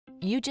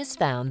You just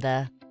found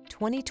the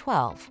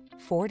 2012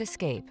 Ford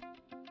Escape.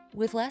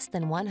 With less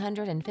than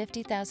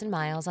 150,000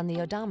 miles on the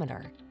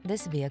odometer,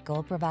 this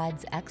vehicle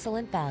provides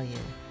excellent value.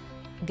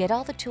 Get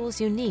all the tools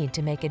you need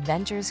to make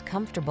adventures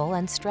comfortable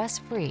and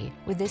stress-free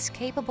with this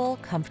capable,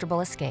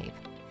 comfortable Escape.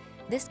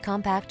 This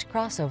compact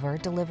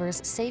crossover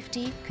delivers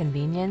safety,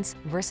 convenience,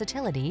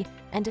 versatility,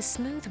 and a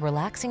smooth,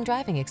 relaxing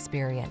driving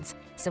experience,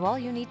 so all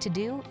you need to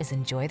do is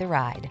enjoy the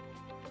ride.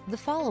 The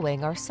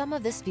following are some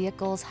of this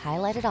vehicle's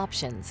highlighted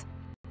options: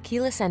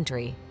 keyless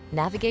entry,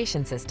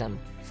 navigation system,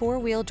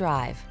 four-wheel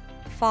drive,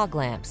 fog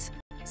lamps,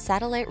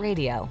 satellite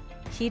radio,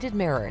 heated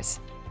mirrors,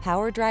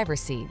 power driver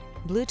seat,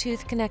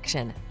 Bluetooth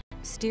connection,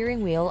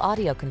 steering wheel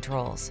audio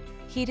controls,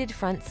 heated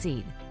front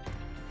seat.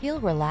 Feel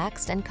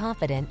relaxed and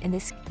confident in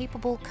this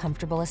capable,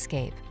 comfortable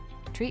Escape.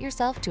 Treat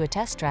yourself to a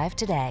test drive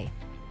today.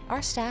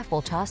 Our staff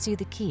will toss you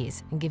the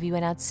keys and give you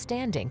an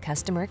outstanding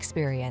customer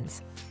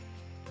experience.